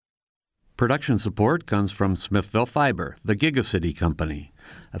Production support comes from Smithville Fiber, the Gigacity Company,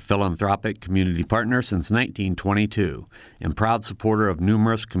 a philanthropic community partner since 1922 and proud supporter of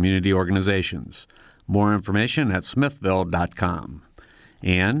numerous community organizations. More information at smithville.com.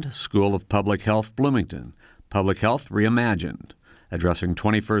 And School of Public Health Bloomington, Public Health Reimagined, addressing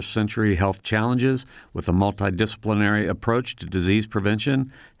 21st century health challenges with a multidisciplinary approach to disease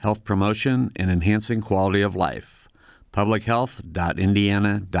prevention, health promotion, and enhancing quality of life.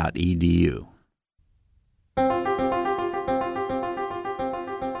 publichealth.indiana.edu.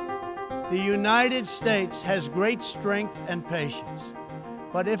 The United States has great strength and patience,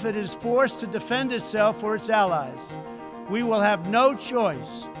 but if it is forced to defend itself or its allies, we will have no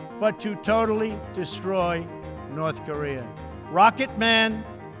choice but to totally destroy North Korea. Rocket Man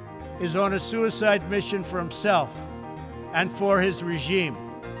is on a suicide mission for himself and for his regime.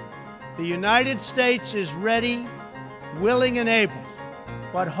 The United States is ready, willing and able,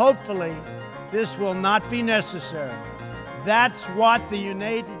 but hopefully this will not be necessary. That's what the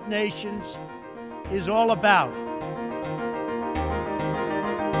United Nations is all about.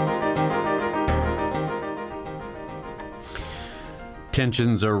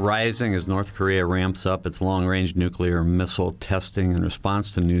 Tensions are rising as North Korea ramps up its long-range nuclear missile testing in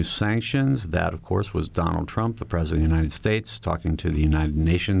response to new sanctions. That, of course, was Donald Trump, the President of the United States, talking to the United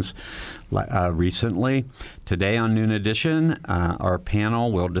Nations recently. Today on Noon Edition, our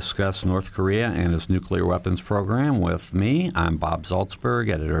panel will discuss North Korea and its nuclear weapons program with me. I'm Bob Zaltzberg,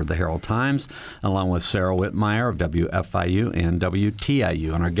 editor of the Herald Times, along with Sarah Whitmire of WFIU and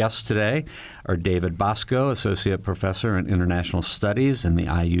WTIU. And our guests today are David Bosco, Associate Professor in International Studies in the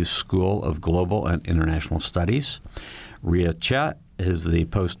IU School of Global and International Studies. Ria Chet is the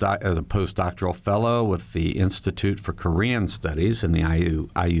postdoctoral fellow with the Institute for Korean Studies in the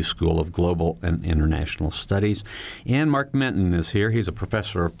IU School of Global and International Studies. And Mark Minton is here. He's a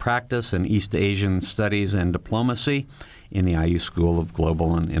professor of practice in East Asian Studies and Diplomacy in the IU School of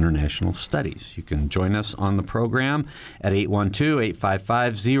Global and International Studies. You can join us on the program at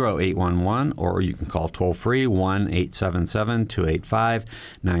 812-855-0811, or you can call toll-free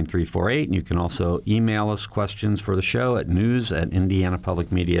 1-877-285-9348. And you can also email us questions for the show at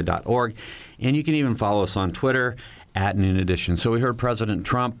news@indianapublicmedia.org. And you can even follow us on Twitter at Noon Edition. So we heard President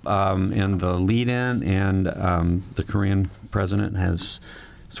Trump in the lead-in, and the Korean president has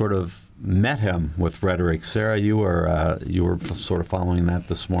sort of met him with rhetoric. Sarah, you were sort of following that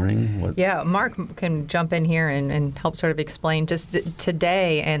this morning. Yeah, Mark can jump in here and help sort of explain just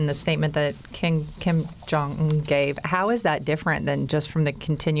today and the statement that Kim Jong-un gave. How is that different than just from the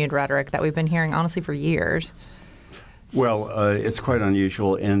continued rhetoric that we've been hearing, honestly, for years? Well, it's quite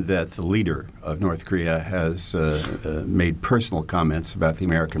unusual in that the leader of North Korea has made personal comments about the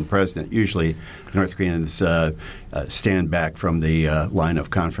American president. Usually, North Koreans stand back from the line of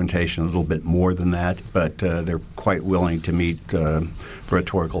confrontation a little bit more than that, but they're quite willing to meet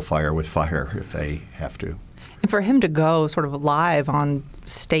rhetorical fire with fire if they have to. And for him to go sort of live on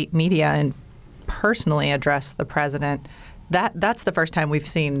state media and personally address the president, that's the first time we've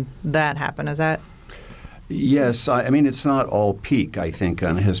seen that happen. Is that? Yes. I mean, it's not all pique, I think,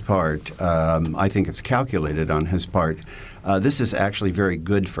 on his part. I think it's calculated on his part. This is actually very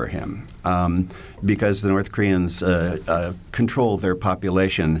good for him because the North Koreans control their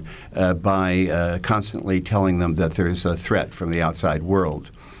population by constantly telling them that there's a threat from the outside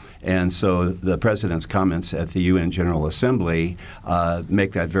world. And so the president's comments at the UN General Assembly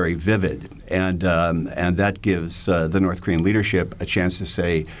make that very vivid. And that gives the North Korean leadership a chance to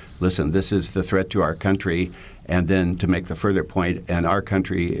say, listen, this is the threat to our country, and then to make the further point, and our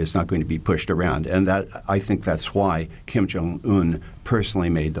country is not going to be pushed around. And that I think that's why Kim Jong-un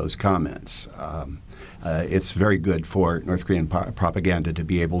personally made those comments. It's very good for North Korean propaganda to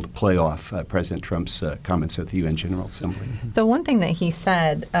be able to play off President Trump's comments at the UN General Assembly. The one thing that he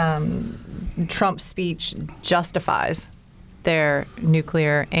said, Trump's speech justifies their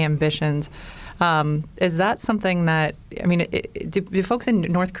nuclear ambitions. Is that something that, I mean, do folks in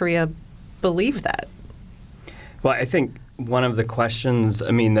North Korea believe that? Well, I think one of the questions, I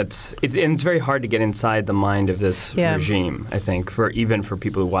mean, it's very hard to get inside the mind of this regime, I think, even for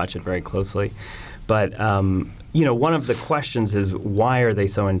people who watch it very closely. But, one of the questions is, why are they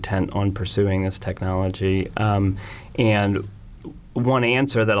so intent on pursuing this technology? And one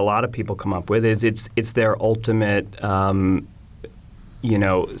answer that a lot of people come up with is it's their ultimate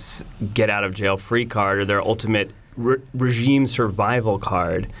get out of jail free card, or their ultimate regime survival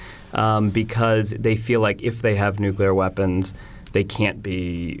card, because they feel like if they have nuclear weapons, they can't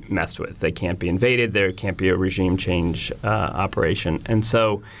be messed with. They can't be invaded. There can't be a regime change operation. And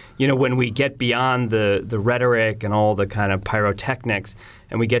so, when we get beyond the rhetoric and all the kind of pyrotechnics,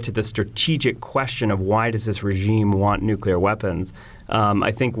 and we get to the strategic question of why does this regime want nuclear weapons,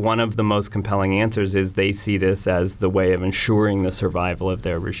 I think one of the most compelling answers is they see this as the way of ensuring the survival of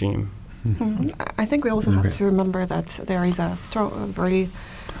their regime. I think we also have to remember that there is a very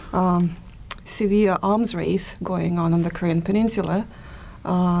severe arms race going on the Korean Peninsula.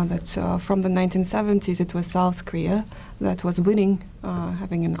 That from the 1970s, it was South Korea that was winning,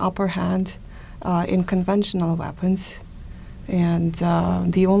 having an upper hand in conventional weapons. And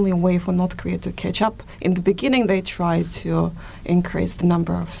the only way for North Korea to catch up, in the beginning they tried to increase the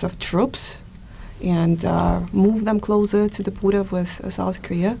number of troops and move them closer to the border with South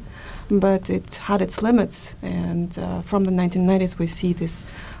Korea. But it had its limits. And from the 1990s, we see this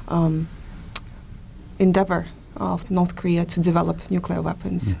endeavor of North Korea to develop nuclear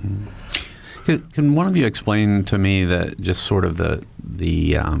weapons. Mm-hmm. Can one of you explain to me just sort of the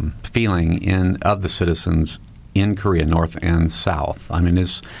feeling of the citizens in Korea, North and South? I mean,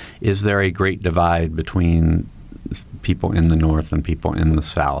 is there a great divide between people in the North and people in the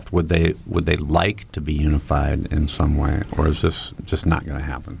South? Would they like to be unified in some way, or is this just not going to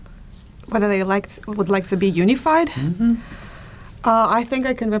happen? Whether they would like to be unified? Mm-hmm. I think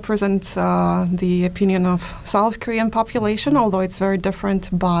I can represent the opinion of South Korean population, although it's very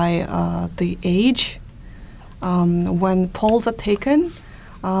different by the age. When polls are taken,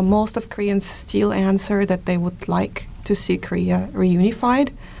 most of Koreans still answer that they would like to see Korea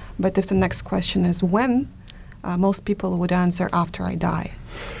reunified. But if the next question is when, most people would answer after I die.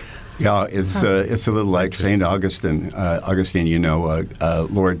 Yeah, it's a little like St. Augustine.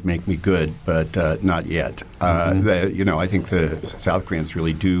 Lord, make me good, but not yet. I think the South Koreans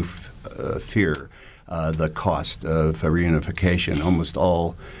really do fear the cost of reunification. Almost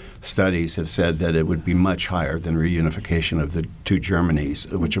all studies have said that it would be much higher than reunification of the two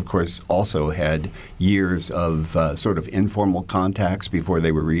Germanys, which of course also had years of sort of informal contacts before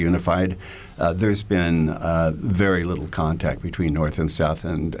they were reunified. There's been very little contact between North and South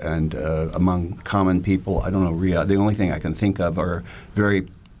and among common people. I don't know, Rhea, the only thing I can think of are very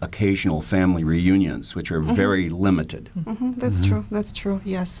occasional family reunions, which are very limited. Mm-hmm. That's true,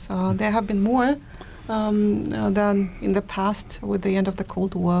 yes. There have been more than in the past with the end of the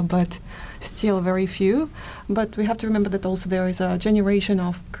Cold War, but still very few. But we have to remember that also there is a generation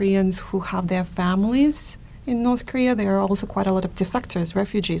of Koreans who have their families in North Korea. There are also quite a lot of defectors,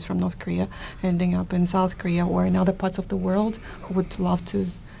 refugees from North Korea, ending up in South Korea or in other parts of the world who would love to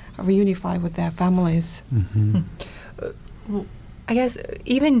reunify with their families. Mm-hmm. I guess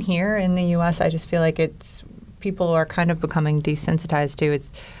even here in the U.S., I just feel like people are kind of becoming desensitized to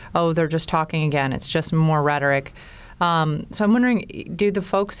they're just talking again. It's just more rhetoric. So I'm wondering, do the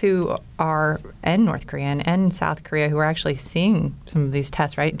folks who are in North Korea and South Korea who are actually seeing some of these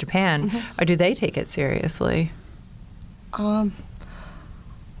tests, right, Japan, or do they take it seriously?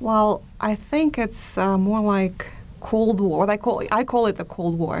 Well, I think it's more like Cold War. I call it the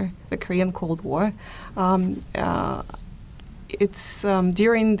Cold War, the Korean Cold War. It's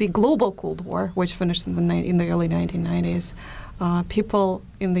during the global Cold War, which finished in the early 1990s. People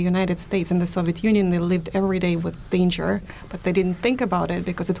in the United States and the Soviet Union, they lived every day with danger, but they didn't think about it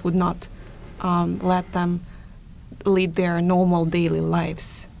because it would not let them lead their normal daily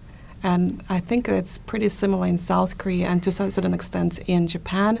lives. And I think it's pretty similar in South Korea and to a certain extent in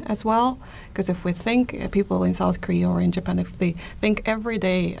Japan as well. Because if we think, people in South Korea or in Japan, if they think every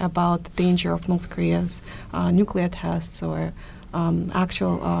day about the danger of North Korea's nuclear tests or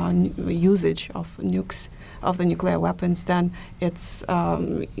actual usage of nukes, of the nuclear weapons, then it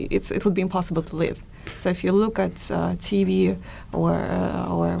would be impossible to live. So if you look at TV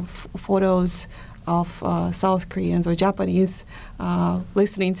or photos of South Koreans or Japanese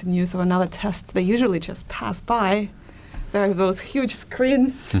listening to news of another test, they usually just pass by. There are those huge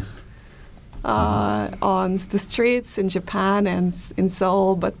screens on the streets in Japan and in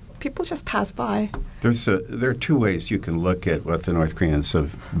Seoul, but people just pass by. There are two ways you can look at what the North Koreans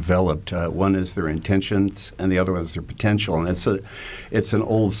have developed. One is their intentions, and the other one is their potential. And it's an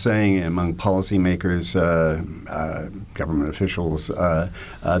old saying among policymakers, government officials,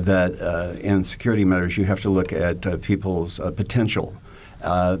 that in security matters you have to look at people's potential.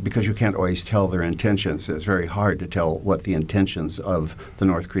 Because you can't always tell their intentions. It's very hard to tell what the intentions of the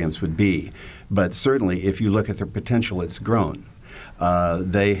North Koreans would be. But certainly, if you look at their potential, it's grown.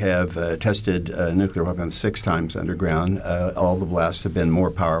 They have tested nuclear weapons 6 times underground. All the blasts have been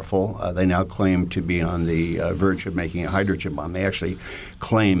more powerful. They now claim to be on the verge of making a hydrogen bomb. They actually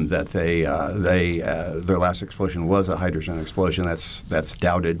claim that their last explosion was a hydrogen explosion. That's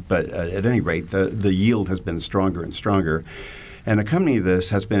doubted, but at any rate, the yield has been stronger and stronger. And accompanying this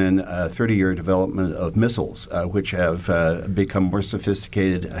has been a 30-year development of missiles, which have become more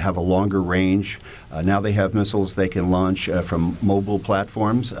sophisticated, have a longer range. Now they have missiles they can launch from mobile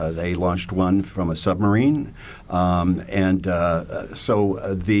platforms. They launched one from a submarine.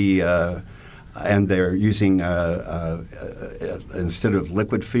 And they're using, instead of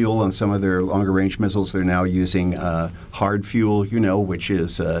liquid fuel on some of their longer-range missiles, they're now using hard fuel, which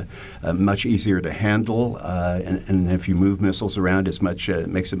is much easier to handle. And if you move missiles around, it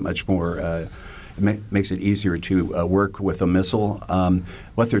makes it much more makes it easier to work with a missile.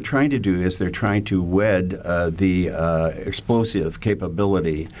 What they're trying to do is they're trying to wed the explosive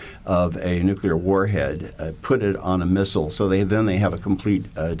capability of a nuclear warhead, put it on a missile, so they have a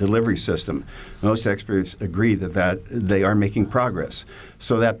complete delivery system. Most experts agree that they are making progress.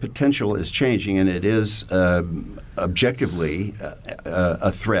 So that potential is changing, and it is objectively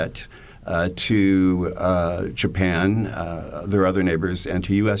a threat to Japan, their other neighbors, and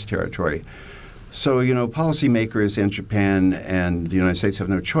to U.S. territory. So, policymakers in Japan and the United States have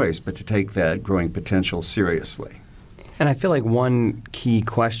no choice but to take that growing potential seriously. And I feel like one key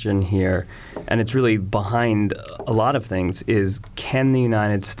question here, and it's really behind a lot of things, is can the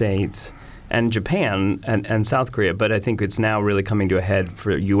United States and Japan and South Korea, but I think it's now really coming to a head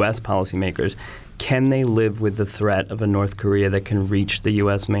for U.S. policymakers, can they live with the threat of a North Korea that can reach the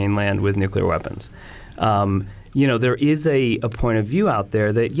U.S. mainland with nuclear weapons? There is a point of view out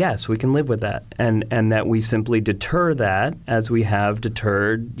there that, yes, we can live with that, and that we simply deter that as we have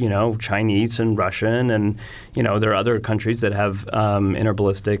deterred, Chinese and Russian, and, there are other countries that have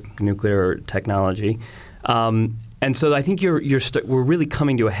interballistic nuclear technology. And so I think we're really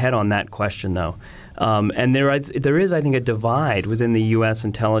coming to a head on that question, though. And there is, I think, a divide within the U.S.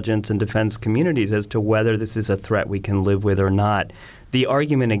 intelligence and defense communities as to whether this is a threat we can live with or not. The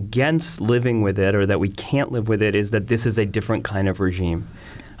argument against living with it, or that we can't live with it, is that this is a different kind of regime.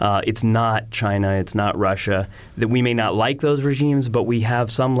 It's not China, it's not Russia. That we may not like those regimes, but we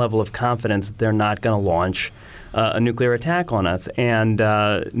have some level of confidence that they're not going to launch a nuclear attack on us. And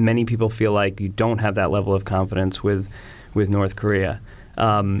many people feel like you don't have that level of confidence with North Korea.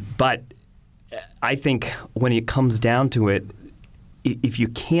 But I think when it comes down to it, if you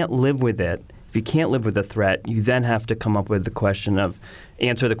can't live with it, if you can't live with the threat, you then have to come up with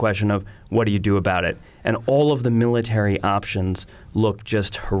answer the question of what do you do about it? And all of the military options look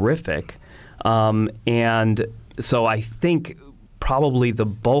just horrific. And so I think probably the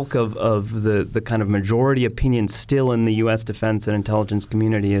bulk of the kind of majority opinion still in the U.S. defense and intelligence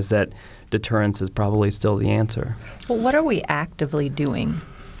community is that deterrence is probably still the answer. Well, what are we actively doing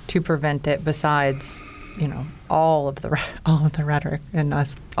to prevent it besides all of the rhetoric and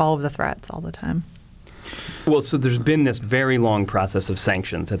all of the threats all the time? Well, so there's been this very long process of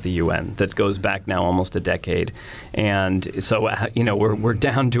sanctions at the UN that goes back now almost a decade. And so, we're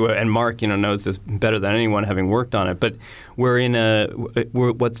down to and Mark, knows this better than anyone having worked on it, but we're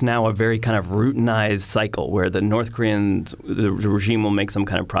what's now a very kind of routinized cycle where the North Korean the regime will make some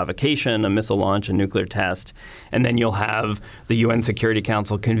kind of provocation, a missile launch, a nuclear test, and then you'll have the UN Security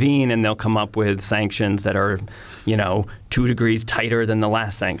Council convene and they'll come up with sanctions that are, 2 degrees tighter than the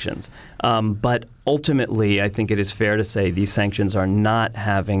last sanctions. But ultimately, I think it is fair to say these sanctions are not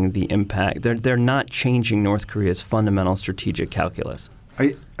having the impact. They're not changing North Korea's fundamental strategic calculus.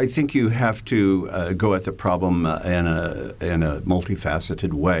 I think you have to go at the problem in a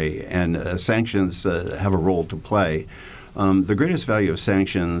multifaceted way, and sanctions have a role to play. The greatest value of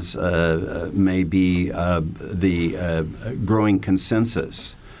sanctions may be the growing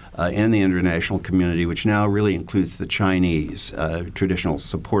consensus in the international community, which now really includes the Chinese, traditional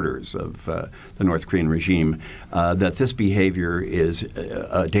supporters of the North Korean regime, that this behavior is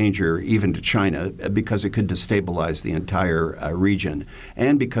a danger even to China because it could destabilize the entire region,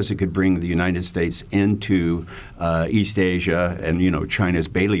 and because it could bring the United States into East Asia and China's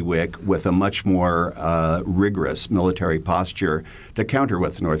bailiwick with a much more rigorous military posture to counter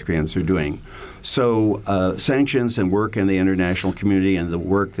what the North Koreans are doing. So sanctions and work in the international community and the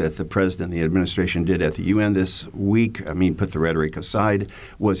work that the president and the administration did at the UN this week, put the rhetoric aside,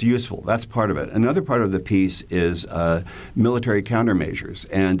 was useful. That's part of it. Another part of the piece is military countermeasures.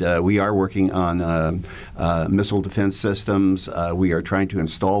 And we are working on missile defense systems. We are trying to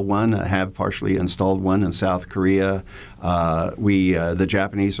install one, have partially installed one in South Korea. The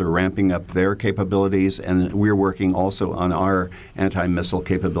Japanese are ramping up their capabilities, and we're working also on our anti-missile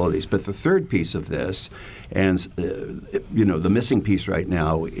capabilities. But the third piece of this, and the missing piece right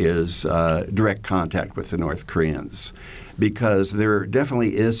now, is direct contact with the North Koreans, because there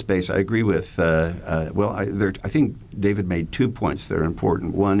definitely is space. I agree with. I think David made 2 points that are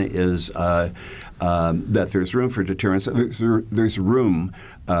important. One is that there's room for deterrence. There's room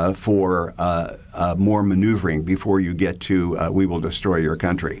for more maneuvering before you get to we will destroy your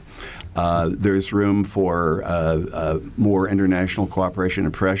country. There's room for more international cooperation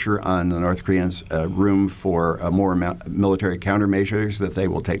and pressure on the North Koreans, room for more military countermeasures that they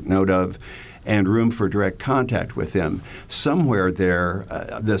will take note of, and room for direct contact with them. Somewhere there,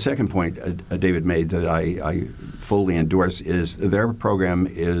 the second point David made that I fully endorse is their program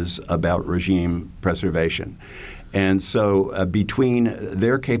is about regime preservation. And so between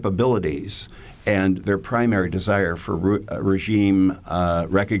their capabilities and their primary desire for regime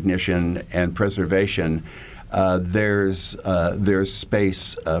recognition and preservation, there's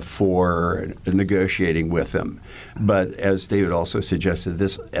space for negotiating with them. But as David also suggested,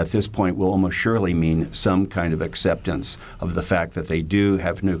 this at this point will almost surely mean some kind of acceptance of the fact that they do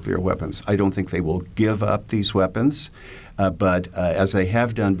have nuclear weapons. I don't think they will give up these weapons. But as they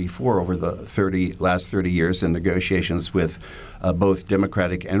have done before over the last 30 years in negotiations with both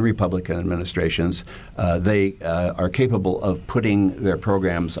Democratic and Republican administrations, they are capable of putting their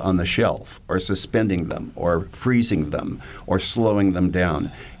programs on the shelf or suspending them or freezing them or slowing them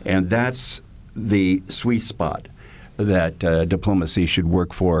down. And that's the sweet spot that diplomacy should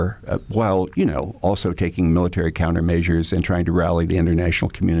work for, while also taking military countermeasures and trying to rally the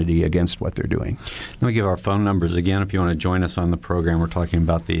international community against what they're doing. Let me give our phone numbers again. If you want to join us on the program, we're talking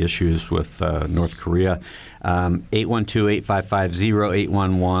about the issues with North Korea.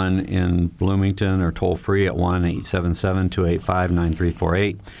 812-855-0811 in Bloomington, or toll free at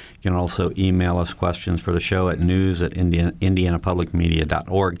 1-877-285-9348. You can also email us questions for the show at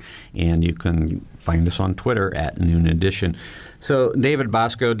news@indianapublicmedia.org, and you can find us on Twitter at Noon Edition. So David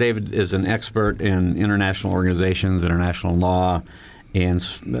Bosco, David is an expert in international organizations, international law, and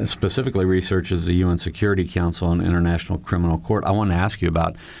specifically researches the UN Security Council and International Criminal Court. I want to ask you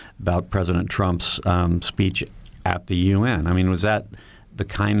about President Trump's speech at the UN. I mean, was that the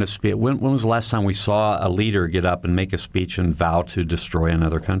kind of speech? When was the last time we saw a leader get up and make a speech and vow to destroy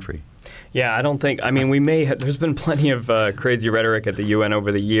another country? Yeah, I don't think – I mean, there's been plenty of crazy rhetoric at the UN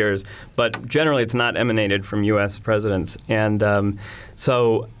over the years, but generally it's not emanated from U.S. presidents. And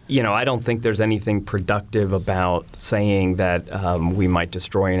so, I don't think there's anything productive about saying that we might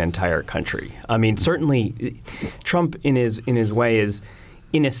destroy an entire country. I mean, certainly Trump in his way is –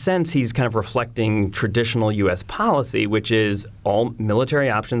 in a sense, he's kind of reflecting traditional U.S. policy, which is all military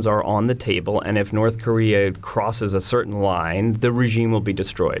options are on the table, and if North Korea crosses a certain line, the regime will be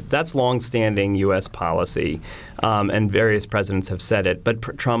destroyed. That's longstanding U.S. policy, and various presidents have said it. But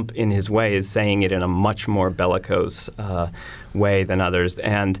Trump, in his way, is saying it in a much more bellicose way than others.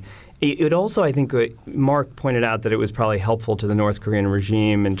 And it also, I think, Mark pointed out that it was probably helpful to the North Korean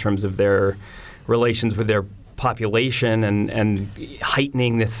regime in terms of their relations with their population and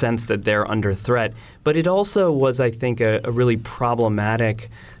heightening the sense that they're under threat. But it also was, I think, a really problematic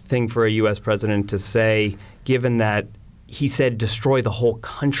thing for a U.S. president to say, given that he said destroy the whole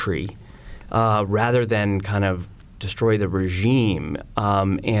country rather than kind of destroy the regime.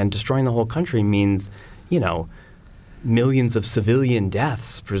 And destroying the whole country means, millions of civilian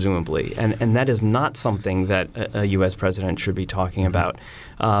deaths, presumably. And that is not something that a U.S. president should be talking about.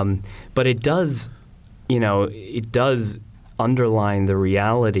 But it does underline the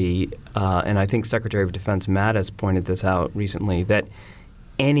reality, and I think Secretary of Defense Mattis pointed this out recently, that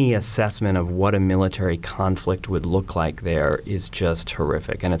any assessment of what a military conflict would look like there is just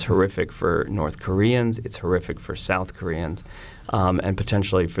horrific. And it's horrific for North Koreans, it's horrific for South Koreans, and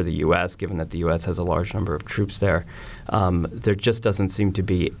potentially for the U.S., given that the U.S. has a large number of troops there. There just doesn't seem to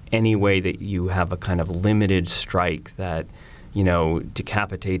be any way that you have a kind of limited strike that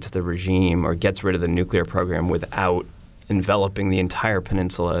decapitates the regime or gets rid of the nuclear program without enveloping the entire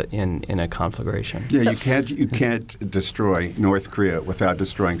peninsula in a conflagration. Yeah, you can't destroy North Korea without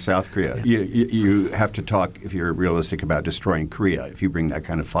destroying South Korea. Yeah. You have to talk, if you're realistic, about destroying Korea, if you bring that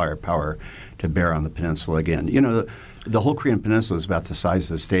kind of firepower to bear on the peninsula again. The whole Korean peninsula is about the size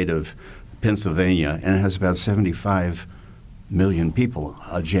of the state of Pennsylvania, and it has about 75 million people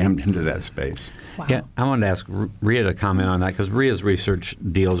jammed into that space. Wow. Yeah, I wanted to ask Ria to comment on that, because Ria's research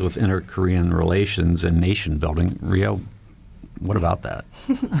deals with inter-Korean relations and nation building. Ria, what about that?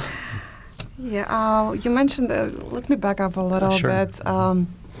 Yeah, you mentioned let me back up a little Sure. bit.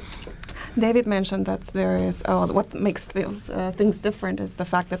 David mentioned that there is what makes things different is the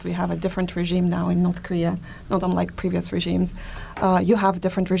fact that we have a different regime now in North Korea, not unlike previous regimes. You have a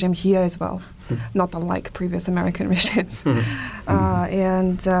different regime here as well, not unlike previous American regimes.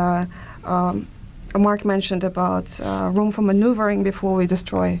 Mark mentioned about room for maneuvering before we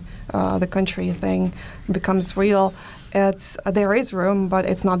destroy the country thing becomes real. There is room, but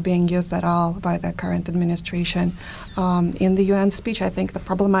it's not being used at all by the current administration. In the UN speech, I think the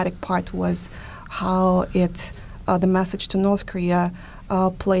problematic part was how the message to North Korea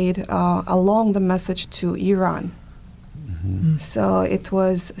played along the message to Iran. Mm-hmm. So it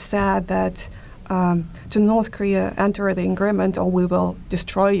was said that to North Korea, enter the agreement or we will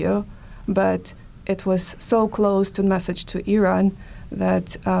destroy you, but it was so close to the message to Iran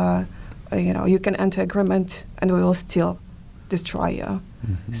that you can enter agreement and we will still destroy you.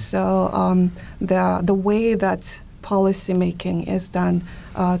 Mm-hmm. So the way that policy making is done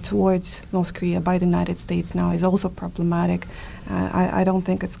towards North Korea by the United States now is also problematic. I don't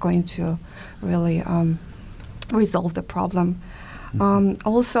think it's going to really resolve the problem.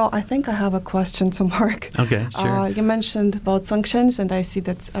 Also, I think I have a question to Mark. Okay, sure. You mentioned about sanctions, and I see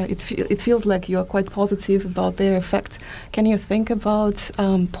that it feels like you are quite positive about their effect. Can you think about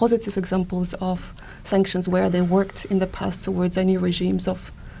positive examples of sanctions where they worked in the past towards any regimes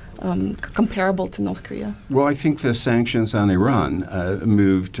of comparable to North Korea? Well, I think the sanctions on Iran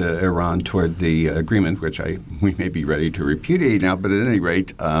moved Iran toward the agreement, which we may be ready to repudiate now, but at any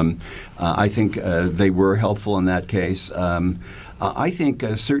rate, I think they were helpful in that case. I think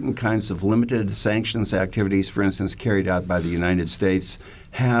certain kinds of limited sanctions activities, for instance, carried out by the United States,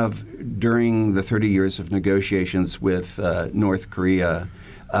 have, during the 30 years of negotiations with North Korea,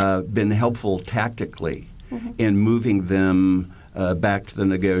 been helpful tactically in moving them back to the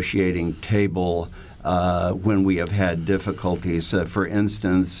negotiating table when we have had difficulties. For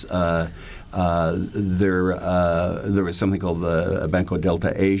instance, there was something called the Banco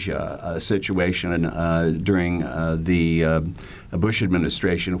Delta Asia situation during the Bush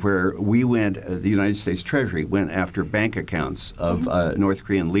administration, where we went, the United States Treasury went after bank accounts of North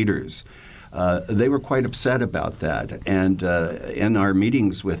Korean leaders. They were quite upset about that, and in our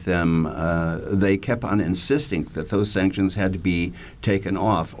meetings with them, they kept on insisting that those sanctions had to be taken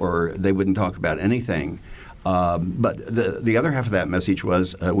off, or they wouldn't talk about anything. But the other half of that message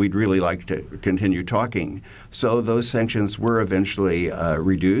was we'd really like to continue talking. So those sanctions were eventually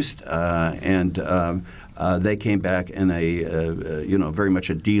reduced, and they came back in a very much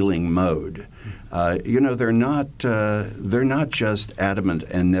a dealing mode. They're not just adamant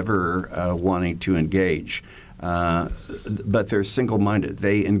and never wanting to engage, but they're single-minded.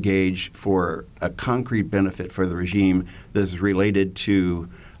 They engage for a concrete benefit for the regime that is related to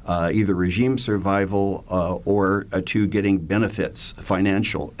either regime survival or to getting benefits,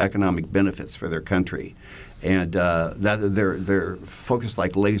 financial, economic benefits for their country. And they're focused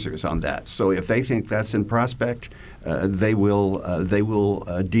like lasers on that. So if they think that's in prospect, they will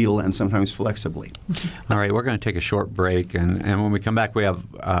deal, and sometimes flexibly. All right, we're going to take a short break, and when we come back, we have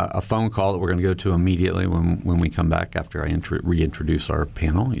a phone call that we're going to go to immediately when we come back after I reintroduce our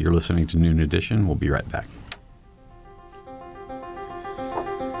panel. You're listening to Noon Edition. We'll be right back.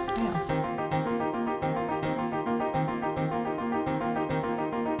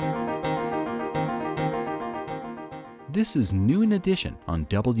 This is Noon Edition on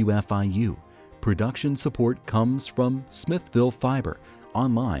WFIU. Production support comes from Smithville Fiber,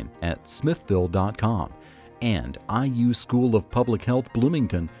 online at smithville.com, and IU School of Public Health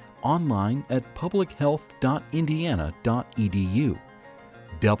Bloomington, online at publichealth.indiana.edu.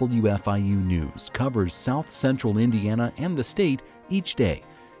 WFIU News covers South Central Indiana and the state each day.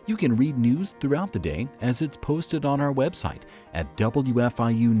 You can read news throughout the day as it's posted on our website at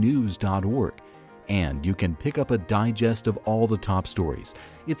wfiunews.org. And you can pick up a digest of all the top stories.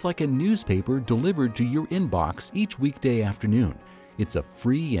 It's like a newspaper delivered to your inbox each weekday afternoon. It's a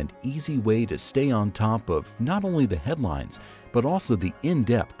free and easy way to stay on top of not only the headlines, but also the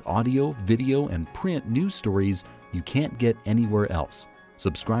in-depth audio, video, and print news stories you can't get anywhere else.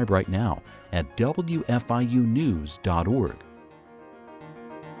 Subscribe right now at wfiunews.org.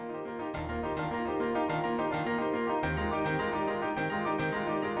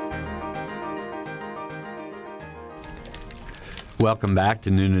 Welcome back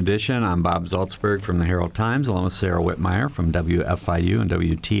to Noon Edition. I'm Bob Zaltzberg from the Herald Times, along with Sarah Whitmire from WFIU and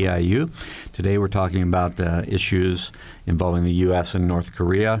WTIU. Today we're talking about issues involving the U.S. and North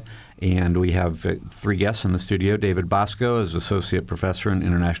Korea. And we have three guests in the studio. David Bosco is Associate Professor in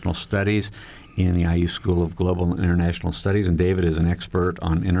International Studies in the IU School of Global and International Studies. And David is an expert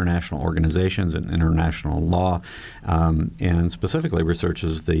on international organizations and international law, and specifically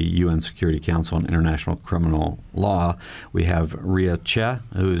researches the UN Security Council on International Criminal Law. We have Ria Che,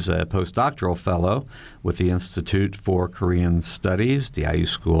 who's a postdoctoral fellow with the Institute for Korean Studies, the IU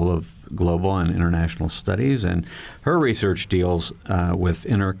School of Global and International Studies, and her research deals with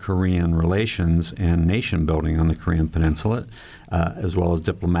inter-Korean relations and nation building on the Korean Peninsula, as well as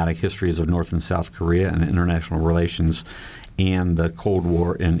diplomatic histories of North and South Korea and international relations and the Cold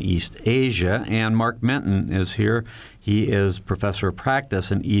War in East Asia. And Mark Menton is here. He is Professor of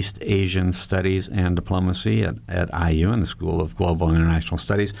Practice in East Asian Studies and Diplomacy at IU in the School of Global and International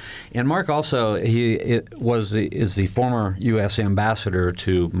Studies. And Mark also, is the former U.S. ambassador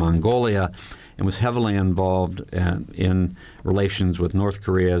to Mongolia and was heavily involved in relations with North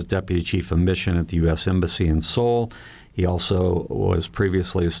Korea as Deputy Chief of Mission at the U.S. Embassy in Seoul. He also was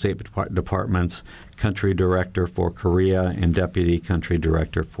previously the State Department's Country Director for Korea and Deputy Country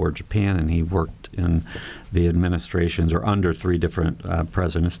Director for Japan, and he worked in the administrations or under three different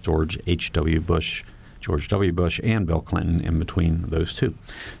presidents, George W. Bush, and Bill Clinton in between those two.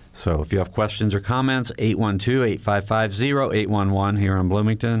 So if you have questions or comments, 812-855-0811 here in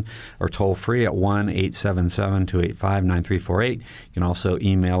Bloomington, or toll free at 1-877-285-9348. You can also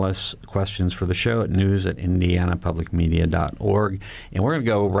email us questions for the show at news@indianapublicmedia.org. And we're going to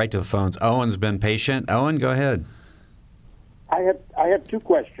go right to the phones. Owen's been patient. Owen, go ahead. I have two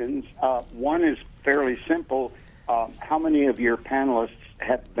questions. One is fairly simple. How many of your panelists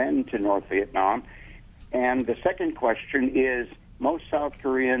have been to North Vietnam? And the second question is, most South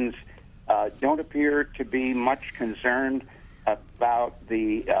Koreans don't appear to be much concerned about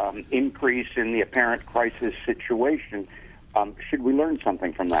the increase in the apparent crisis situation. Should we learn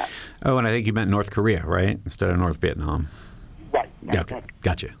something from that? Oh, and I think you meant North Korea, right, instead of North Vietnam. Right. Yeah, okay,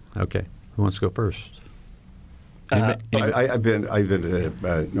 gotcha. Okay, who wants to go first? I've been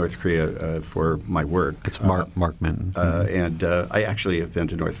to North Korea for my work. It's Mark Menton. And I actually have been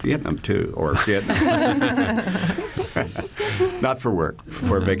to North Vietnam, too, or Vietnam. Not for work,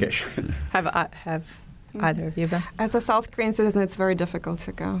 for vacation. Have either of you been? As a South Korean citizen, it's very difficult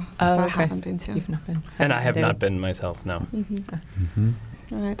to go. Oh, so okay. I haven't been to. You've not been. And I have David? not been myself, no. Mm-hmm.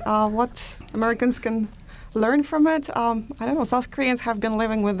 All right. What Americans can learn from it? I don't know. South Koreans have been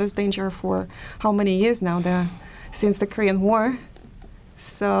living with this danger for how many years now? Since the Korean War.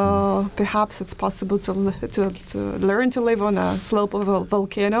 So perhaps it's possible to learn to live on a slope of a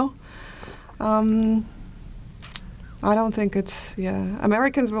volcano. I don't think it's,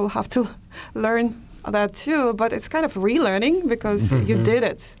 Americans will have to learn that too, but it's kind of relearning because you did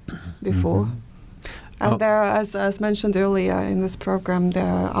it before. And there are, as mentioned earlier in this program,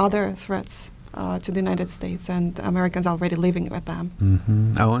 there are other threats to the United States, and Americans are already living with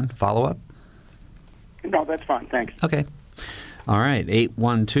them. Owen, follow up? No, that's fine. Thanks. Okay. All right.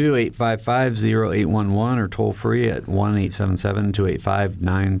 812-855-0811 or toll free at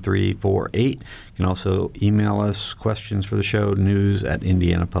 1-877-285-9348. You can also email us questions for the show,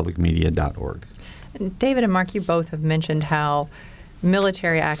 news@indianapublicmedia.org. David and Mark, you both have mentioned how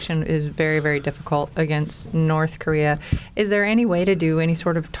military action is very, very difficult against North Korea. Is there any way to do any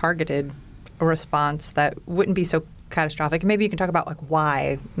sort of targeted response that wouldn't be so catastrophic? Maybe you can talk about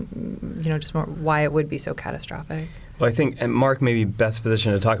why, just more why it would be so catastrophic. Well, I think, and Mark may be best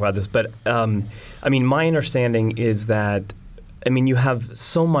positioned to talk about this, but my understanding is that, you have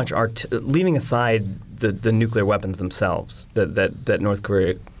so much, leaving aside the nuclear weapons themselves that North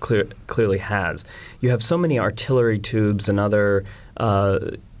Korea clearly has, you have so many artillery tubes and other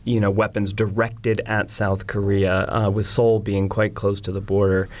weapons directed at South Korea, with Seoul being quite close to the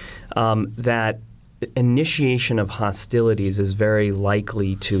border, that initiation of hostilities is very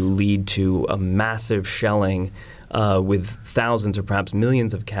likely to lead to a massive shelling with thousands or perhaps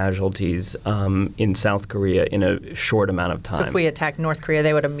millions of casualties in South Korea in a short amount of time. So if we attacked North Korea,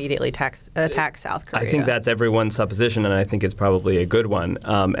 they would immediately attack South Korea. I think that's everyone's supposition, and I think it's probably a good one.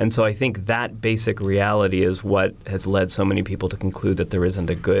 And so I think that basic reality is what has led so many people to conclude that there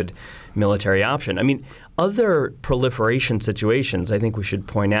isn't a good military option. Other proliferation situations, I think we should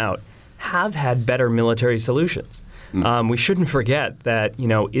point out, have had better military solutions. We shouldn't forget that,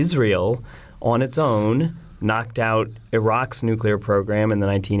 Israel on its own knocked out Iraq's nuclear program in the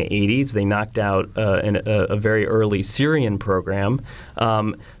 1980s. They knocked out a very early Syrian program.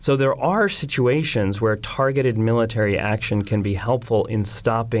 So there are situations where targeted military action can be helpful in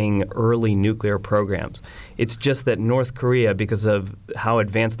stopping early nuclear programs. It's just that North Korea, because of how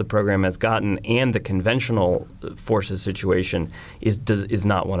advanced the program has gotten and the conventional forces situation, is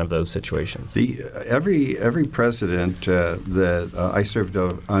not one of those situations. Every president that I served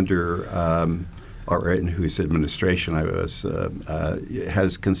under, or in whose administration I was,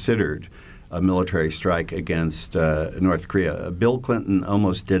 has considered a military strike against North Korea. Bill Clinton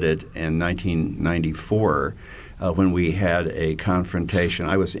almost did it in 1994 when we had a confrontation.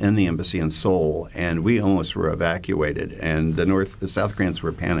 I was in the embassy in Seoul, and we almost were evacuated, and the South Koreans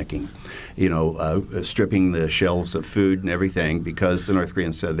were panicking, stripping the shelves of food and everything because the North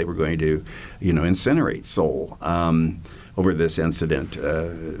Koreans said they were going to, incinerate Seoul over this incident,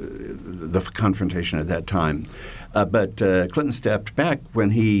 the confrontation at that time. But Clinton stepped back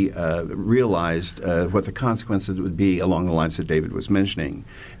when he realized what the consequences would be along the lines that David was mentioning.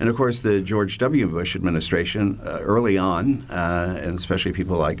 And, of course, the George W. Bush administration early on, and especially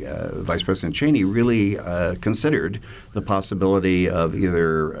people like Vice President Cheney, really considered the possibility of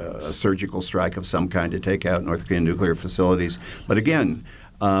either a surgical strike of some kind to take out North Korean nuclear facilities. But again,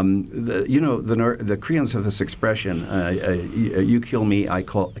 the Koreans have this expression, you kill me, I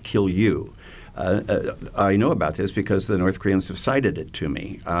kill you. I know about this because the North Koreans have cited it to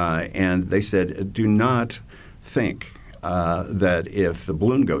me. And they said, do not think that if the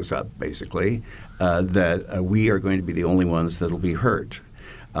balloon goes up, basically, that we are going to be the only ones that will be hurt.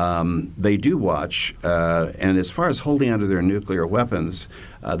 They do watch, and as far as holding onto their nuclear weapons,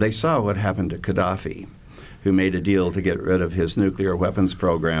 they saw what happened to Gaddafi, who made a deal to get rid of his nuclear weapons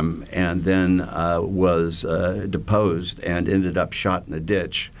program and then was deposed and ended up shot in a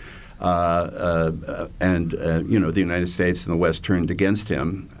ditch. The United States and the West turned against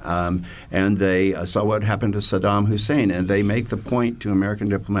him. And they saw what happened to Saddam Hussein. And they make the point to American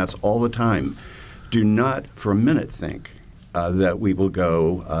diplomats all the time, do not for a minute think that we will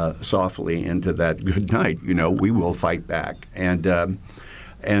go softly into that good night. We will fight back.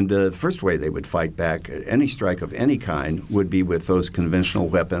 And the first way they would fight back, any strike of any kind, would be with those conventional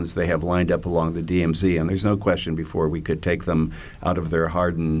weapons they have lined up along the DMZ. And there's no question before we could take them out of their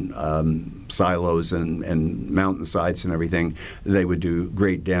hardened silos and mountainsides and everything, they would do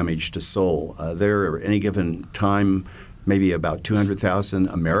great damage to Seoul. There are, at any given time, maybe about 200,000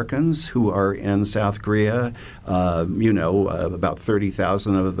 Americans who are in South Korea. About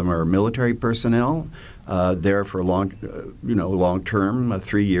 30,000 of them are military personnel. There for long term,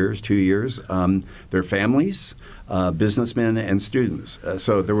 3 years, 2 years. Their families, businessmen, and students.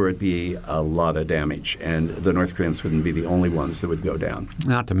 So there would be a lot of damage, and the North Koreans wouldn't be the only ones that would go down.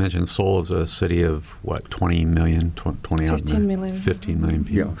 Not to mention Seoul is a city of, 20 million, 15 million. 15 million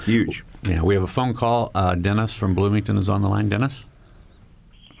people. Yeah, huge. Yeah, we have a phone call. Dennis from Bloomington is on the line. Dennis?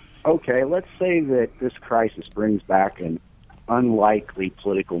 Okay, let's say that this crisis brings back an unlikely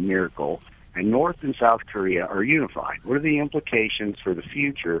political miracle, and North and South Korea are unified. What are the implications for the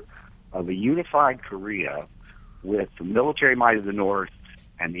future of a unified Korea with the military might of the North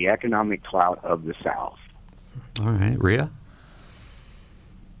and the economic clout of the South? All right. Rita?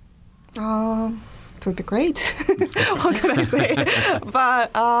 It would be great. What can I say?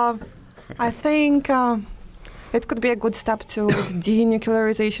 But I think it could be a good step towards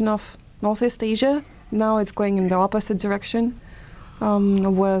denuclearization of Northeast Asia. Now it's going in the opposite direction.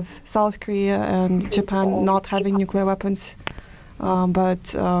 With South Korea and Japan not having nuclear weapons.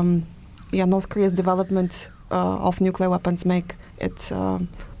 But North Korea's development of nuclear weapons make it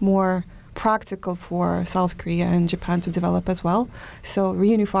more practical for South Korea and Japan to develop as well. So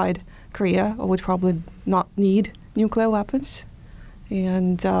reunified Korea would probably not need nuclear weapons.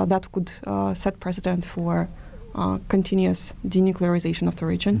 And that could set precedent for continuous denuclearization of the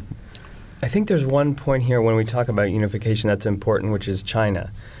region. I think there's one point here when we talk about unification that's important, which is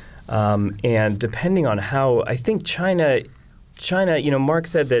China. And depending on how, I think China, Mark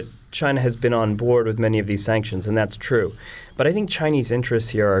said that China has been on board with many of these sanctions, and that's true. But I think Chinese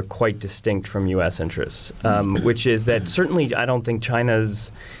interests here are quite distinct from U.S. interests, which is that certainly I don't think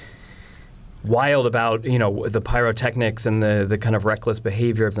China's wild about, the pyrotechnics and the kind of reckless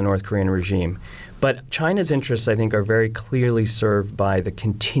behavior of the North Korean regime. But China's interests, I think, are very clearly served by the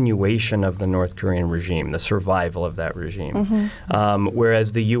continuation of the North Korean regime, the survival of that regime. Mm-hmm.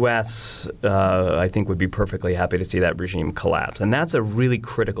 Whereas the U.S., I think, would be perfectly happy to see that regime collapse. And that's a really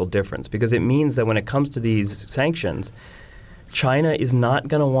critical difference because it means that when it comes to these sanctions, China is not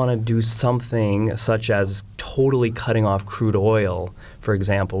going to want to do something such as totally cutting off crude oil, for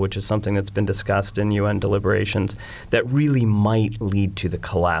example, which is something that's been discussed in UN deliberations, that really might lead to the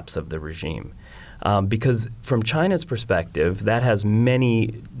collapse of the regime. Because from China's perspective, that has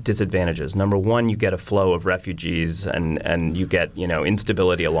many disadvantages. Number one, you get a flow of refugees and you get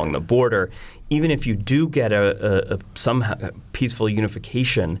instability along the border. Even if you do get some peaceful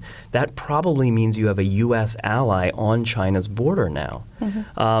unification, that probably means you have a U.S. ally on China's border now.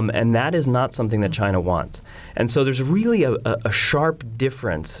 Mm-hmm. And that is not something that China wants. And so there's really a sharp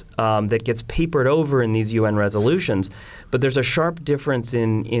difference that gets papered over in these UN resolutions. But there's a sharp difference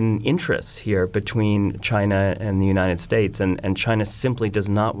in interests here between China and the United States, and China simply does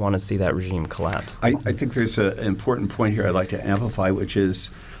not want to see that regime collapse. I think there's an important point here I'd like to amplify, which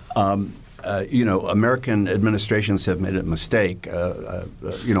is, American administrations have made a mistake.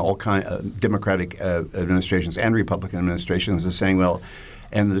 All Democratic administrations and Republican administrations are saying, well,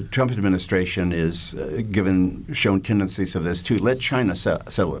 and the Trump administration is shown tendencies of this too. Let China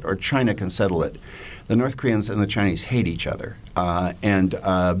settle it, or China can settle it. The North Koreans and the Chinese hate each other, and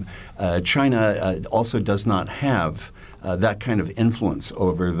China also does not have that kind of influence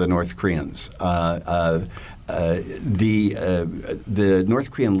over the North Koreans. The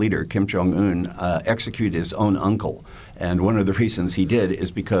North Korean leader, Kim Jong-un, executed his own uncle. And one of the reasons he did is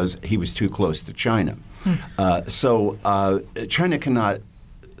because he was too close to China. So China cannot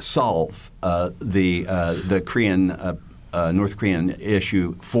solve the Korean North Korean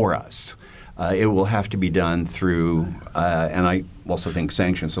issue for us. It will have to be done through, and I also think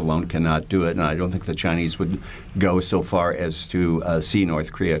sanctions alone cannot do it, and I don't think the Chinese would go so far as to see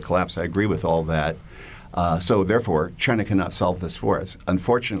North Korea collapse. I agree with all that. So therefore, China cannot solve this for us.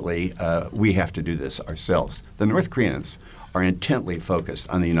 Unfortunately, we have to do this ourselves. The North Koreans are intently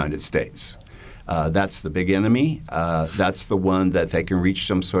focused on the United States. That's the big enemy. That's the one that they can reach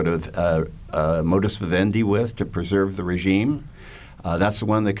some sort of modus vivendi with to preserve the regime. That's the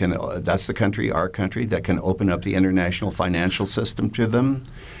one that can. That's the country, our country, that can open up the international financial system to them.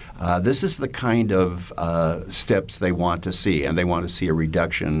 This is the kind of steps they want to see, and they want to see a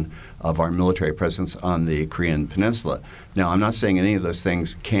reduction of our military presence on the Korean Peninsula. Now, I'm not saying any of those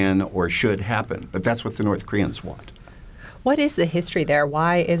things can or should happen, but that's what the North Koreans want. What is the history there?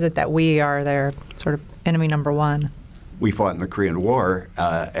 Why is it that we are their sort of enemy number one? We fought in the Korean War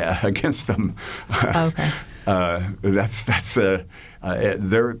against them. Okay.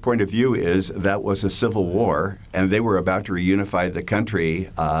 Their point of view is that was a civil war, and they were about to reunify the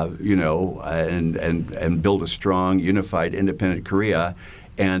country, and build a strong, unified, independent Korea.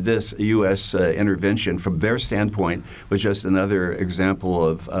 And this U.S. intervention, from their standpoint, was just another example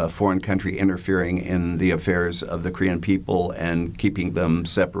of a foreign country interfering in the affairs of the Korean people and keeping them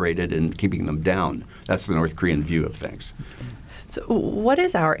separated and keeping them down. That's the North Korean view of things. So what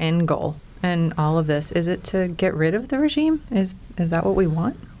is our end goal in all of this? Is it to get rid of the regime? Is that what we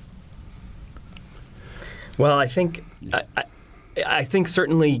want? Well, I think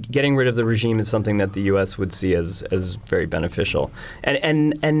certainly getting rid of the regime is something that the U.S. would see as very beneficial,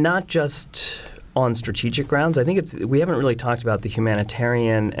 and not just on strategic grounds. I think we haven't really talked about the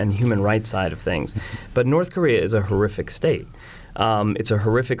humanitarian and human rights side of things, but North Korea is a horrific state. It's a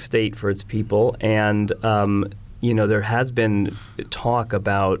horrific state for its people, and there has been talk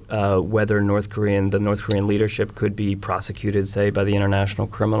about whether the North Korean leadership could be prosecuted, say, by the International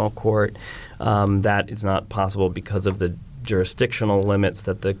Criminal Court. That is not possible because of the jurisdictional limits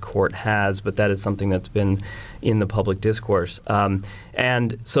that the court has, but that is something that's been in the public discourse.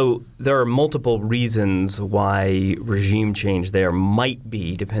 And so there are multiple reasons why regime change there might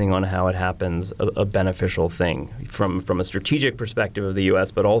be, depending on how it happens, a beneficial thing from a strategic perspective of the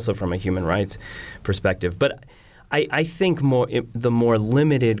U.S., but also from a human rights perspective. But I think the more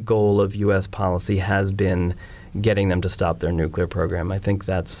limited goal of U.S. policy has been getting them to stop their nuclear program. I think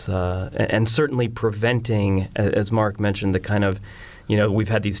that's and certainly preventing, as Mark mentioned, the kind of, we've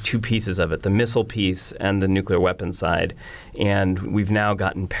had these two pieces of it, the missile piece and the nuclear weapon side, and we've now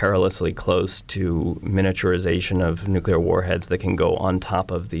gotten perilously close to miniaturization of nuclear warheads that can go on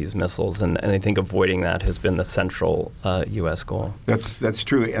top of these missiles, and I think avoiding that has been the central U.S. goal. That's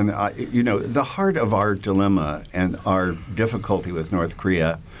true, and the heart of our dilemma and our difficulty with North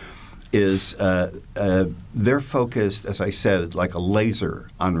Korea is they're focused, as I said, like a laser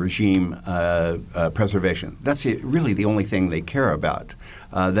on regime preservation. That's really the only thing they care about.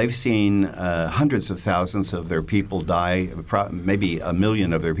 They've seen hundreds of thousands of their people die, maybe 1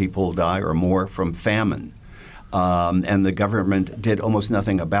 million of their people die or more from famine. and the government did almost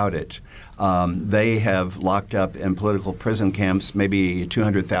nothing about it. They have locked up in political prison camps maybe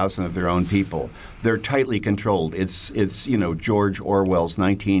 200,000 of their own people. They're tightly controlled. It's George Orwell's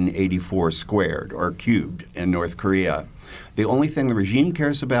 1984 squared or cubed in North Korea. The only thing the regime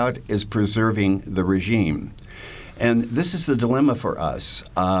cares about is preserving the regime. And this is the dilemma for us,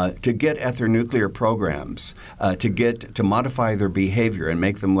 to get at their nuclear programs, to modify their behavior and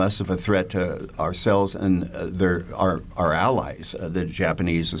make them less of a threat to ourselves and our allies, the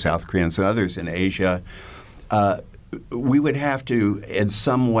Japanese, the South Koreans, and others in Asia. We would have to, in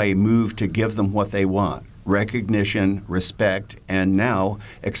some way, move to give them what they want: recognition, respect, and now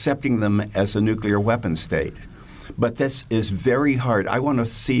accepting them as a nuclear weapon state. But this is very hard. I want to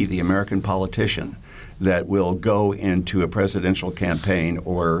see the American politician that will go into a presidential campaign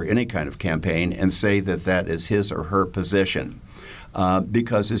or any kind of campaign and say that that is his or her position.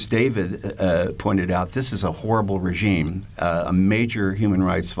 Because as David pointed out, this is a horrible regime, a major human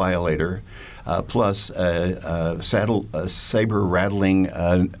rights violator, plus saber-rattling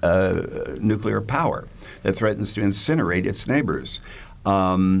nuclear power that threatens to incinerate its neighbors.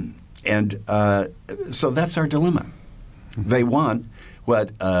 So that's our dilemma. They want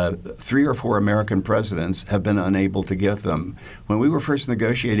what 3 or 4 American presidents have been unable to give them. When we were first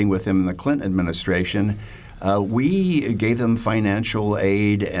negotiating with them in the Clinton administration, we gave them financial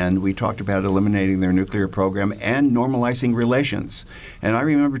aid, and we talked about eliminating their nuclear program and normalizing relations. And I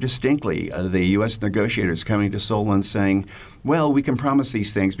remember distinctly the U.S. negotiators coming to Seoul and saying, well, we can promise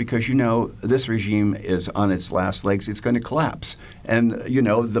these things because, this regime is on its last legs. It's going to collapse. And,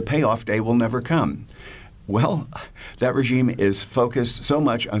 the payoff day will never come. Well, that regime is focused so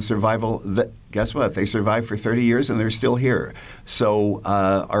much on survival that, guess what? They survived for 30 years and they're still here. So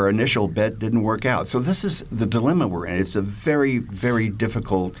our initial bet didn't work out. So this is the dilemma we're in. It's a very, very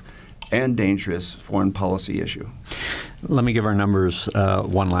difficult and dangerous foreign policy issue. Let me give our numbers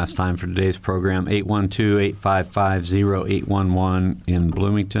one last time for today's program: 812-855-0811 in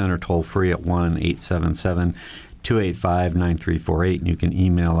Bloomington, or toll free at 1-877-285-9348. And you can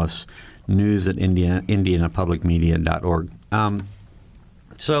email us news@indianapublicmedia.org.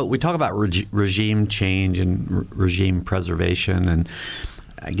 So we talk about regime change and regime preservation, and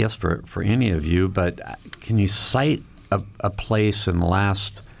I guess for any of you, but can you cite a place in the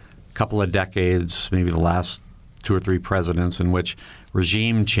last couple of decades, maybe the last 2 or 3 presidents, in which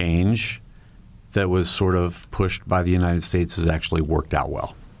regime change that was sort of pushed by the United States has actually worked out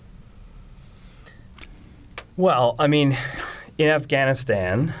well? Well, in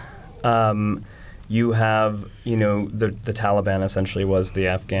Afghanistan, you have, the Taliban essentially was the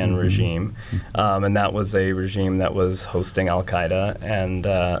Afghan regime, and that was a regime that was hosting al-Qaeda. And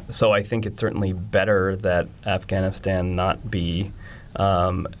so I think it's certainly better that Afghanistan not be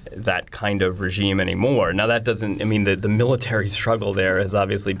that kind of regime anymore. Now, that doesn't, the military struggle there has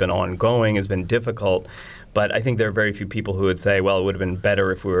obviously been ongoing, has been difficult. But I think there are very few people who would say, well, it would have been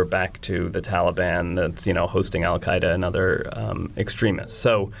better if we were back to the Taliban that's, hosting al-Qaeda and other extremists.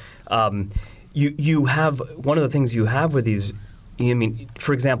 So you have, one of the things you have with these,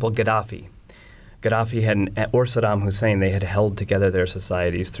 for example, Gaddafi or Saddam Hussein, they had held together their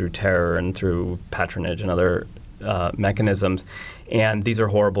societies through terror and through patronage and other mechanisms. And these are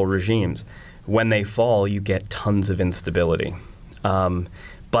horrible regimes. When they fall, you get tons of instability.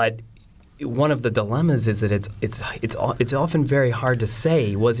 But one of the dilemmas is that it's often very hard to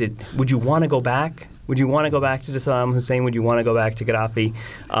say. Would you want to go back? Would you want to go back to Saddam Hussein? Would you want to go back to Gaddafi?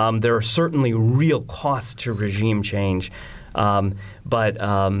 There are certainly real costs to regime change, but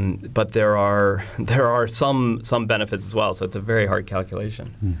there are some benefits as well. So it's a very hard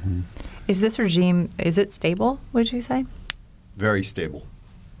calculation. Mm-hmm. Is this regime, is it stable, would you say? Very stable.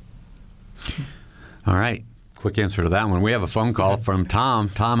 All right. Quick answer to that one. We have a phone call from Tom.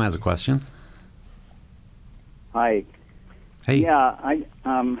 Tom has a question. Hi. Hey. Yeah, I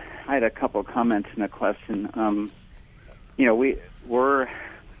had a couple of comments and a question. We're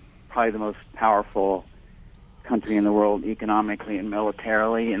probably the most powerful country in the world economically and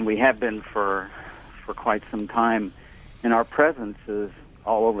militarily, and we have been for quite some time. And our presence is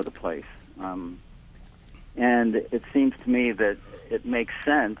all over the place. And it seems to me that it makes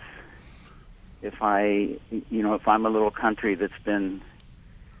sense if I'm a little country that's been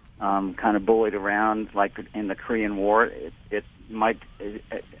kind of bullied around, like in the Korean War, I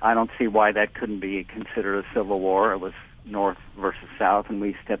don't see why that couldn't be considered a civil war. It was North versus South, and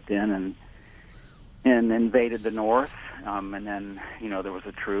we stepped in and invaded the North, and then there was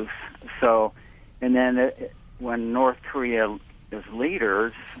a truce. So, and then when North Korea's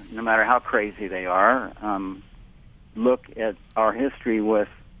leaders, no matter how crazy they are, look at our history with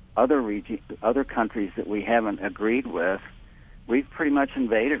other countries that we haven't agreed with, we've pretty much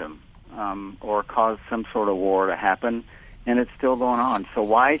invaded them or caused some sort of war to happen, and it's still going on. So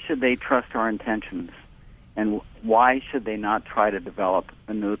why should they trust our intentions, and why should they not try to develop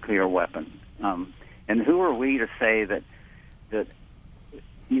a nuclear weapon? And who are we to say that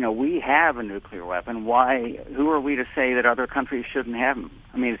we have a nuclear weapon? Who are we to say that other countries shouldn't have them?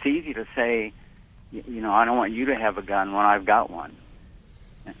 I mean, it's easy to say, I don't want you to have a gun when I've got one.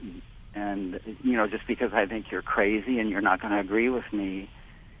 And just because I think you're crazy and you're not going to agree with me,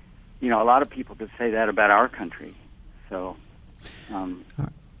 a lot of people could say that about our country. So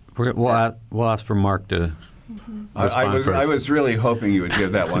we'll ask for Mark to I was really hoping you would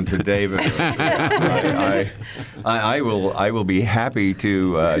give that one to David. I will be happy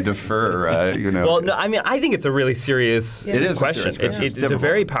to defer. Well, no, I mean, I think it's a really serious question. It's a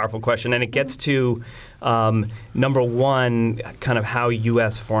very powerful question, and it gets to number one, kind of how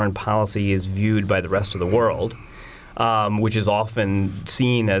U.S. foreign policy is viewed by the rest of the world. Which is often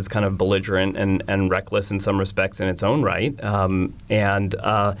seen as kind of belligerent and reckless in some respects in its own right. And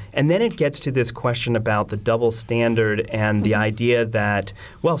then it gets to this question about the double standard and the idea that,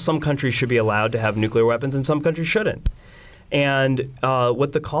 well, some countries should be allowed to have nuclear weapons and some countries shouldn't. And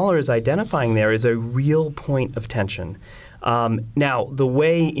what the caller is identifying there is a real point of tension. Now, the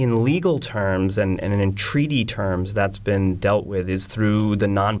way in legal terms and in treaty terms that's been dealt with is through the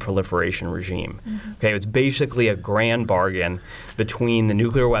non-proliferation regime. Mm-hmm. Okay, it's basically a grand bargain between the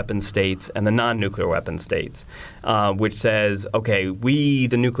nuclear weapon states and the non-nuclear weapon states, which says, okay, we,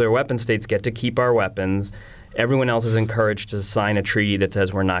 the nuclear weapon states, get to keep our weapons. Everyone else is encouraged to sign a treaty that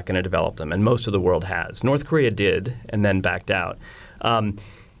says we're not going to develop them, and most of the world has. North Korea did and then backed out.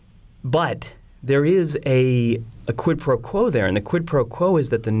 But there is a quid pro quo there, and the quid pro quo is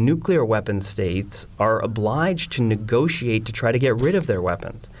that the nuclear weapon states are obliged to negotiate to try to get rid of their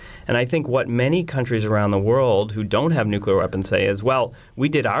weapons. And I think what many countries around the world who don't have nuclear weapons say is, well, we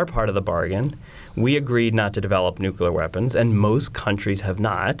did our part of the bargain. We agreed not to develop nuclear weapons, and most countries have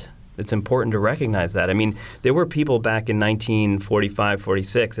not. It's important to recognize that. I mean, there were people back in 1945,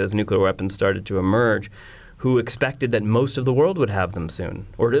 46, as nuclear weapons started to emerge, who expected that most of the world would have them soon,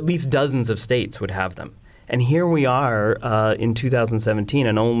 or at least dozens of states would have them. And here we are in 2017,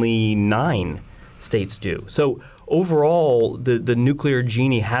 and only 9 states do. So overall, the nuclear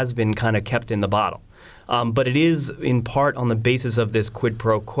genie has been kind of kept in the bottle. But it is in part on the basis of this quid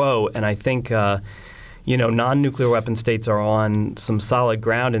pro quo, and I think non-nuclear weapon states are on some solid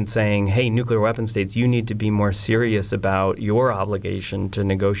ground in saying, hey, nuclear weapon states, you need to be more serious about your obligation to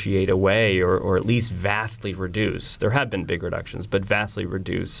negotiate away or at least vastly reduce. There have been big reductions, but vastly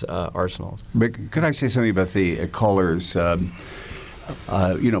reduce arsenals. But could I say something about the caller's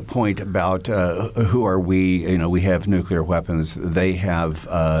point about who are we? We have nuclear weapons. They have.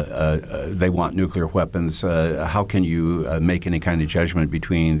 They want nuclear weapons. How can you make any kind of judgment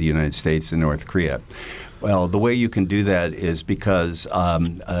between the United States and North Korea? Well, the way you can do that is because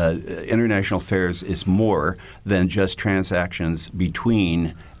international affairs is more than just transactions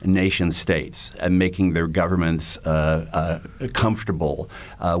between nation states and making their governments comfortable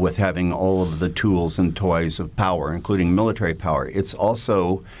with having all of the tools and toys of power, including military power. It's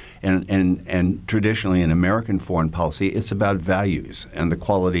also, and traditionally in American foreign policy, it's about values and the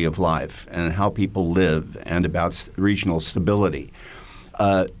quality of life and how people live and about regional stability.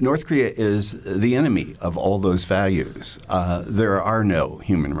 North Korea is the enemy of all those values. There are no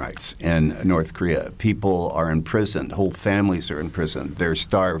human rights in North Korea. People are imprisoned. Whole families are imprisoned. They're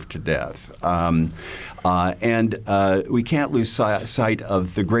starved to death. And we can't lose sight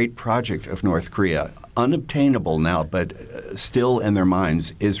of the great project of North Korea, unobtainable now, but still in their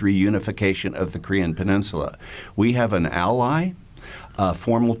minds, is reunification of the Korean Peninsula. We have an ally, a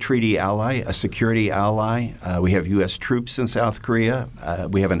formal treaty ally, a security ally. We have U.S. troops in South Korea.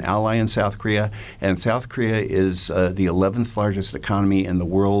 We have an ally in South Korea. And South Korea is the 11th largest economy in the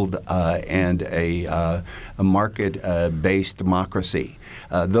world and a market-based democracy.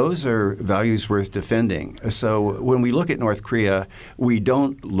 Those are values worth defending. So when we look at North Korea, we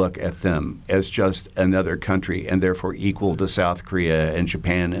don't look at them as just another country and therefore equal to South Korea and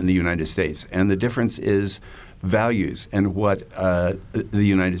Japan and the United States. And the difference is values and what the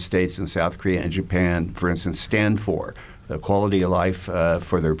United States and South Korea and Japan, for instance, stand for. The quality of life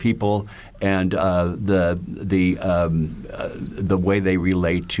for their people and the way they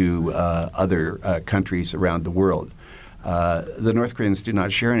relate to other countries around the world. The North Koreans do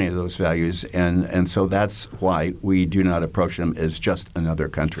not share any of those values, and so that's why we do not approach them as just another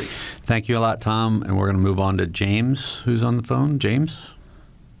country. Thank you a lot, Tom. And we're going to move on to James, who's on the phone. James?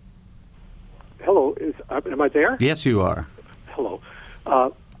 Hello. Am I there? Yes, you are. Hello.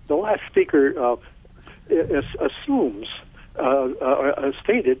 the last speaker assumes,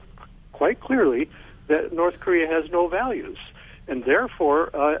 stated quite clearly that North Korea has no values, and therefore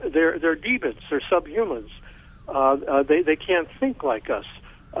they're demons, they're subhumans. They can't think like us.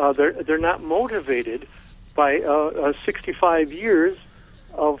 They're not motivated by 65 years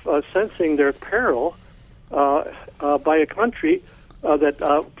of sensing their peril by a country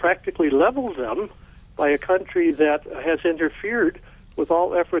that practically levels them, by a country that has interfered with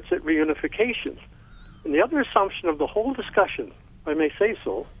all efforts at reunification. And the other assumption of the whole discussion, if I may say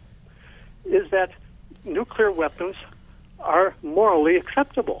so, is that nuclear weapons are morally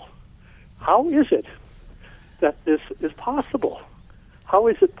acceptable. How is it that this is possible? How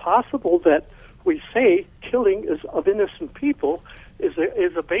is it possible that we say killing of innocent people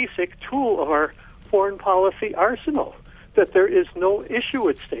is a basic tool of our foreign policy arsenal, that there is no issue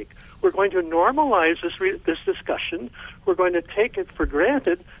at stake? We're going to normalize this discussion. We're going to take it for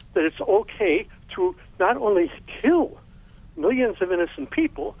granted that it's okay to not only kill millions of innocent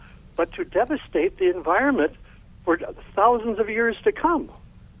people, but to devastate the environment for thousands of years to come.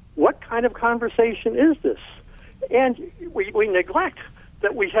 What kind of conversation is this? And we neglect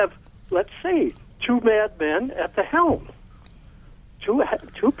that we have, let's say, two madmen at the helm, two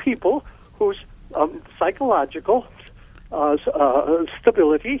people whose psychological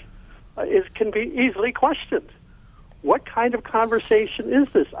stability can be easily questioned. What kind of conversation is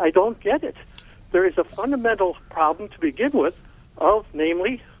this? I don't get it. There is a fundamental problem to begin with,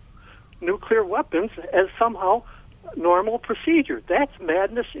 namely nuclear weapons as somehow normal procedure. That's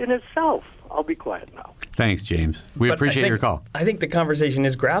madness in itself. I'll be quiet now. Thanks, James. We appreciate your call. I think the conversation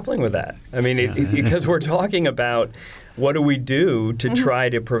is grappling with that. I mean, because we're talking about what do we do to try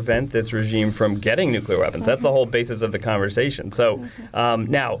to prevent this regime from getting nuclear weapons. That's the whole basis of the conversation. So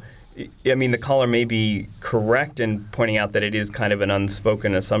now, I mean, the caller may be correct in pointing out that it is kind of an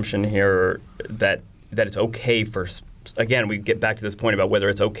unspoken assumption here that it's okay for, again, we get back to this point about whether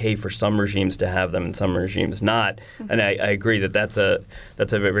it's okay for some regimes to have them and some regimes not. And I agree that that's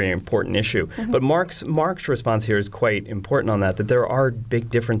a very important issue. But Mark's response here is quite important on that there are big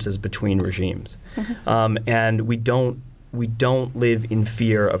differences between regimes. And we don't live in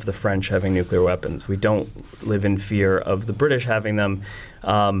fear of the French having nuclear weapons. We don't live in fear of the British having them.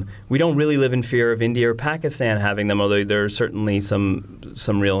 We don't really live in fear of India or Pakistan having them, although there are certainly some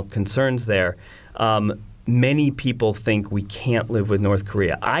real concerns there. Many people think we can't live with North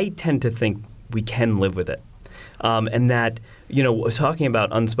Korea. I tend to think we can live with it. And that, talking about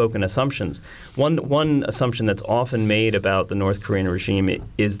unspoken assumptions, one assumption that's often made about the North Korean regime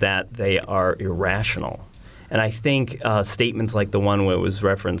is that they are irrational. And I think statements like the one that was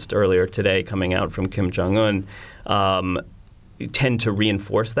referenced earlier today coming out from Kim Jong-un tend to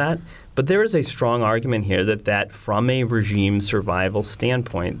reinforce that. But there is a strong argument here that from a regime survival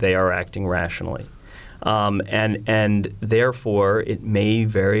standpoint, they are acting rationally. And therefore, it may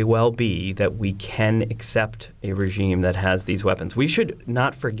very well be that we can accept a regime that has these weapons. We should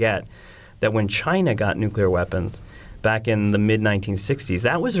not forget that when China got nuclear weapons back in the mid-1960s,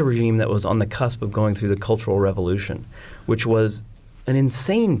 that was a regime that was on the cusp of going through the Cultural Revolution, which was an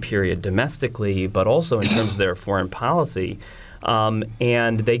insane period domestically, but also in terms of their foreign policy.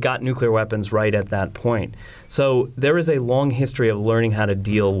 And they got nuclear weapons right at that point. So there is a long history of learning how to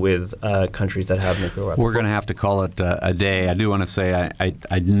deal with countries that have nuclear weapons. We're going to have to call it a day. I do want to say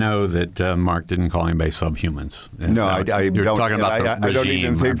I know that Mark didn't call anybody subhumans. No, I don't. You're talking about the regime. I don't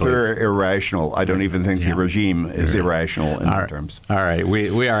even think they're irrational. I don't even think the regime is irrational in that terms. All right.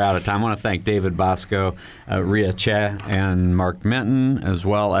 We are out of time. I want to thank David Bosco, Ria Che, and Mark Minton, as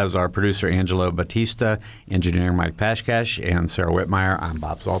well as our producer Angelo Batista, engineer Mike Pashkash, and Sarah Whitmire. I'm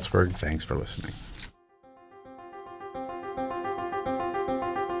Bob Salzberg. Thanks for listening.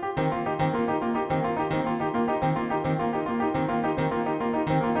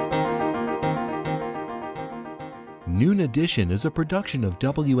 Noon Edition is a production of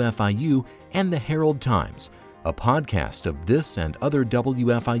WFIU and the Herald Times. A podcast of this and other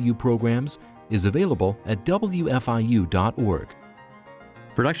WFIU programs is available at WFIU.org.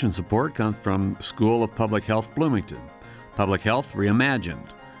 Production support comes from School of Public Health Bloomington. Public Health Reimagined,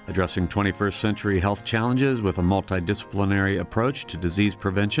 addressing 21st century health challenges with a multidisciplinary approach to disease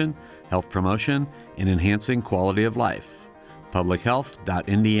prevention, health promotion, and enhancing quality of life.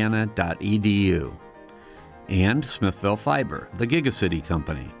 publichealth.indiana.edu. And Smithville Fiber, the Gigacity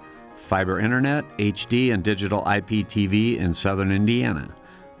Company. Fiber Internet, HD, and digital IPTV in southern Indiana.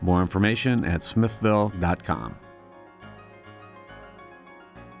 More information at smithville.com.